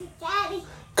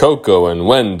Coco and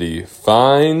Wendy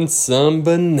find some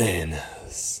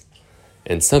bananas.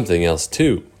 And something else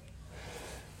too.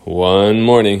 One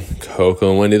morning,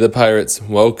 Coco and Wendy the pirates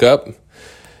woke up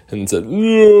and said,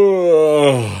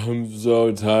 "Oh, I'm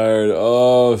so tired.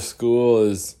 Oh, school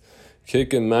is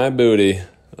kicking my booty.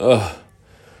 Oh,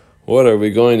 what are we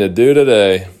going to do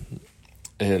today?"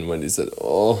 And Wendy said,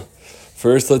 "Oh,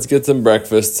 first let's get some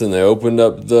breakfast." And they opened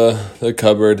up the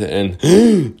cupboard and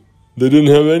they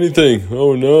didn't have anything.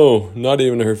 Oh no, not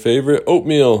even her favorite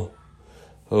oatmeal.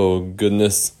 "Oh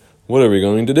goodness, what are we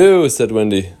going to do?" said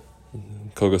Wendy.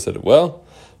 Coco said, "Well,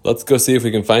 let's go see if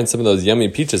we can find some of those yummy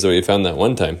peaches that we found that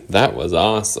one time. That was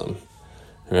awesome.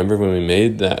 Remember when we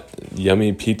made that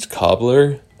yummy peach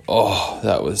cobbler? Oh,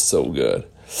 that was so good.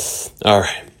 All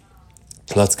right,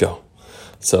 let's go."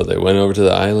 So they went over to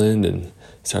the island and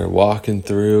started walking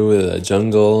through the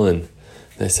jungle, and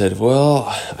they said, "Well,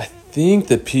 I think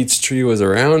the peach tree was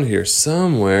around here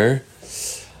somewhere.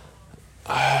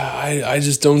 I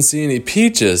just don't see any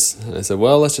peaches." And I said,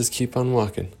 "Well, let's just keep on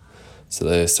walking." So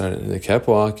they kept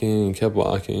walking,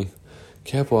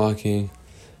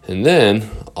 and then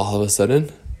all of a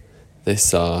sudden they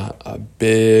saw a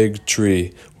big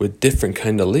tree with different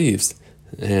kind of leaves.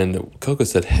 And Coco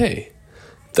said, "Hey,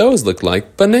 those look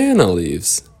like banana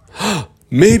leaves.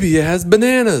 Maybe it has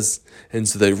bananas." And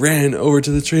so they ran over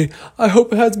to the tree. "I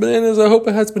hope it has bananas. I hope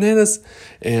it has bananas."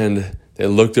 And they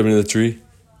looked up into the tree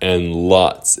and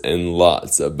lots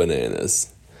of bananas.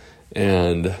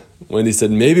 And Wendy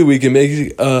said, "Maybe we can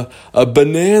make a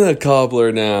banana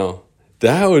cobbler now.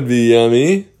 That would be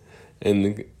yummy."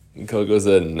 And Coco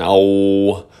said,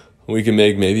 "No, we can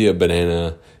make maybe a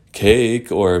banana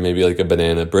cake or maybe like a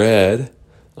banana bread."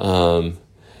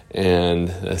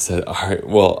 And I said, "All right,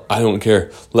 well, I don't care.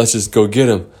 Let's just go get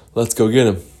them. Let's go get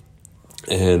them."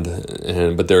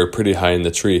 But they were pretty high in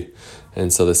the tree.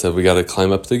 And so they said, "We got to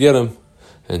climb up to get them."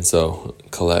 And so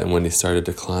Colette and Wendy started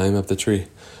to climb up the tree.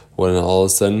 When all of a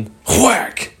sudden,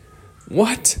 whack!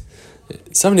 What?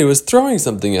 Somebody was throwing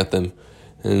something at them.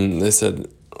 And they said,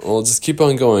 "Well, just keep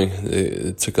on going."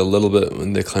 It took a little bit,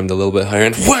 and they climbed a little bit higher,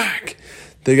 and whack!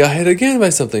 They got hit again by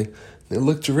something. They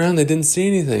looked around, they didn't see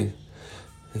anything.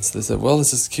 And so they said, "Well,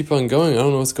 let's just keep on going. I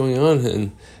don't know what's going on."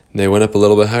 And they went up a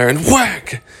little bit higher, and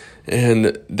whack!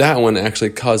 And that one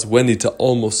actually caused Wendy to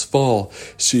almost fall.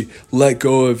 She let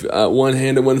go of one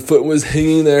hand and one foot was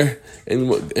hanging there. And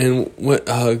what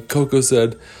Coco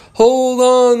said, "Hold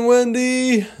on,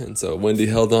 Wendy." And so Wendy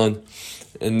held on.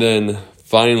 And then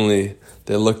finally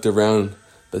they looked around,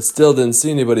 but still didn't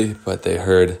see anybody. But they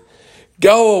heard,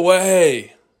 "Go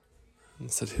away."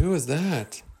 And said, "Who is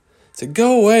that?" I said,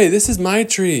 "Go away. This is my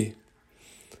tree."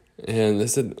 And they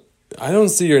said, "I don't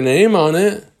see your name on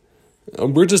it.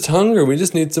 We're just hungry. We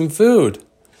just need some food."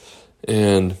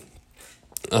 And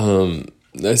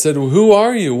I said, "Well, who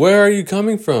are you? Where are you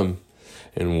coming from?"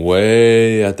 And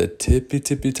way at the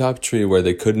tippy top tree where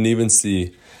they couldn't even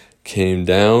see came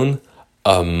down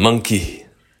a monkey.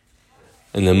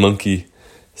 And the monkey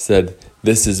said,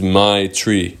 "This is my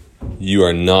tree. You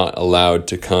are not allowed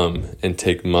to come and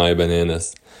take my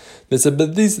bananas." They said,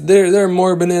 "But there are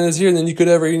more bananas here than you could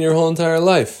ever eat in your whole entire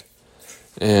life."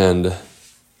 And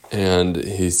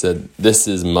he said, "This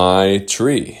is my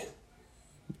tree.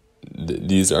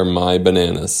 These are my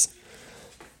bananas.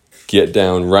 Get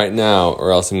down right now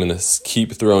or else I'm going to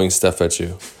keep throwing stuff at you."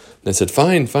 And they said,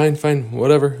 Fine,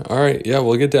 whatever. All right, yeah,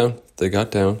 we'll get down." They got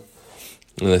down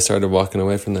and they started walking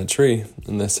away from that tree.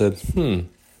 And they said,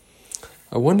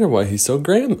 I wonder why he's so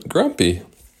grumpy.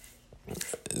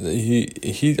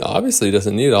 He obviously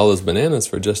doesn't need all those bananas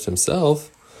for just himself.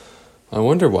 I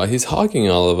wonder why he's hogging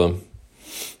all of them.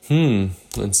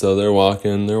 And so they're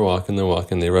walking. They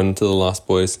run into the Lost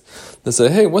Boys. They say,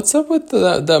 "Hey, what's up with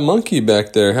that monkey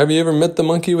back there? Have you ever met the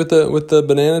monkey with the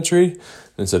banana tree?"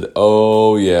 And they said,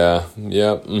 "Oh yeah,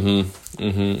 yep,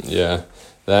 yeah,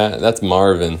 that's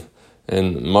Marvin."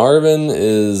 And Marvin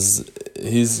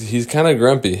he's kind of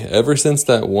grumpy ever since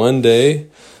that one day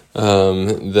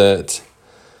that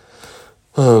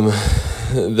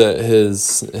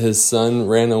his son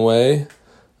ran away.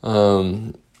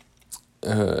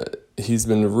 He's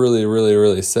been really, really,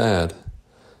 really sad.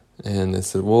 And they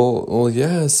said, well,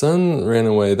 yeah, his son ran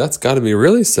away. That's got to be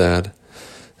really sad.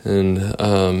 And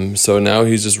so now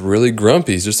he's just really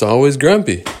grumpy. He's just always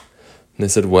grumpy. And they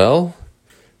said, well,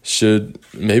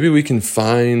 maybe we can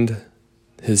find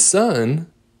his son,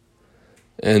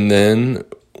 and then,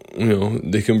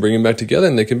 they can bring him back together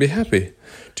and they can be happy.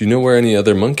 Do you know where any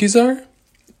other monkeys are?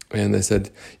 And they said,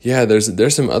 yeah,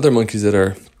 there's some other monkeys that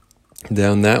are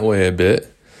down that way a bit.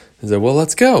 They said, well,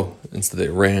 let's go. And so they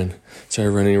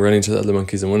started running to the other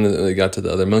monkeys. And when they got to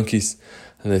the other monkeys,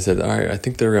 And they said, all right, I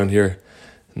think they're around here.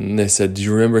 And they said, do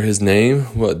you remember his name?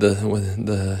 What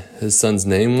his son's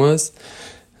name was?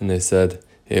 And they said,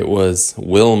 it was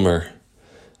Wilmer.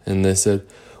 And they said,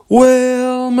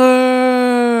 Wilmer!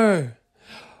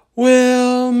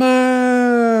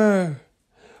 Wilmer!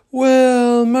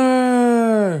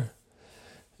 Wilmer!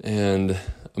 And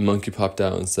a monkey popped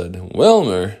out and said,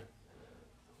 Wilmer?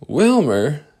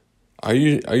 Wilmer? Are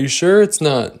you sure it's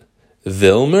not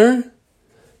Vilmer?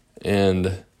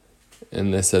 And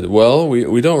they said, well,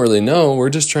 we don't really know. We're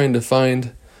just trying to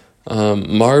find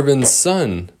Marvin's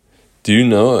son. Do you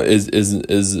know, is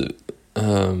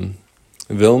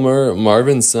Vilmer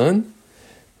Marvin's son?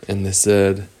 And they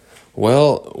said,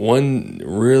 well, one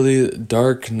really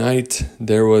dark night,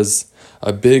 there was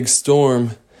a big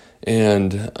storm,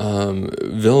 and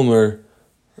Vilmer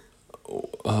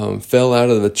fell out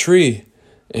of the tree,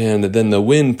 and then the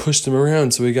wind pushed him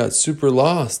around, so he got super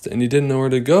lost, and he didn't know where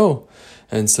to go.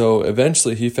 And so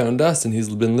eventually he found us, and he's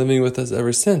been living with us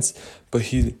ever since. But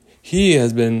he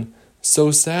has been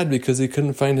so sad because he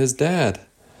couldn't find his dad.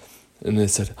 And they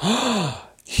said,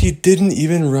 he didn't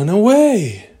even run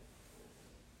away.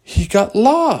 He got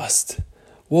lost.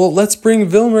 Well, let's bring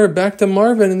Vilmer back to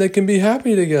Marvin and they can be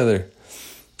happy together.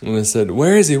 And they said,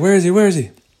 where is he? Where is he? Where is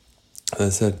he? And they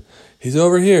said, he's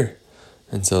over here.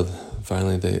 And so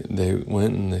finally they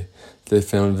went and they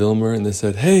found Vilmer and they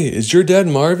said, hey, is your dad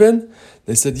Marvin?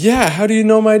 They said, yeah, how do you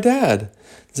know my dad?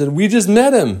 They said, we just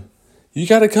met him. You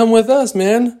got to come with us,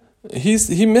 man.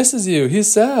 He misses you.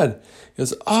 He's sad. He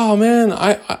goes, oh, man,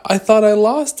 I thought I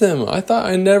lost him. I thought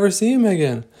I'd never see him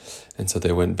again. And so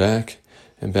they went back,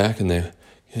 and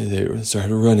they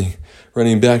started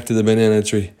running back to the banana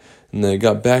tree. And they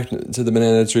got back to the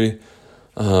banana tree.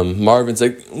 Marvin's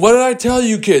like, what did I tell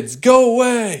you, kids? Go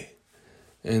away.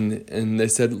 And they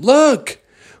said, look,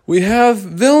 we have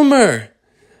Vilmer.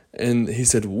 And he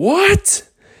said, what?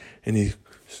 And he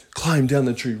climbed down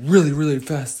the tree really, really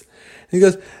fast. And he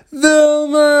goes,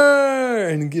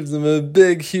 Vilmer! And he gives him a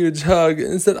big, huge hug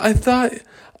and said, I thought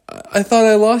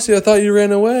I lost you. I thought you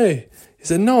ran away. He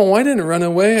said, no, I didn't run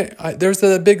away. There was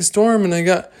that big storm and I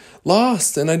got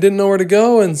lost and I didn't know where to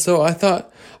go. And so I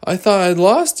thought I'd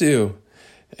lost you.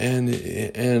 And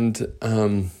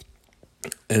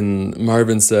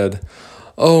Marvin said,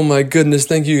 oh my goodness,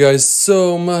 thank you guys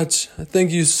so much.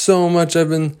 Thank you so much. I've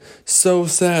been so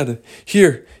sad.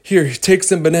 Here, take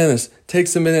some bananas.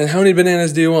 How many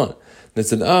bananas do you want? They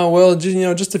said, oh, well,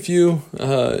 just a few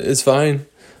is fine.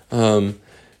 And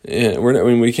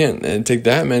we can't take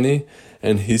that many.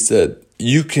 And he said,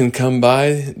 you can come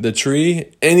by the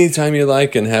tree anytime you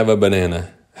like and have a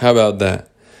banana. How about that?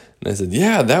 And I said,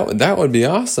 yeah, that would be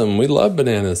awesome. We love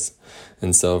bananas.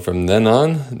 And so from then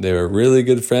on, they were really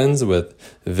good friends with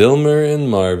Vilmer and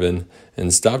Marvin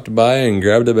and stopped by and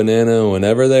grabbed a banana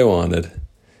whenever they wanted.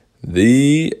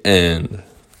 The end.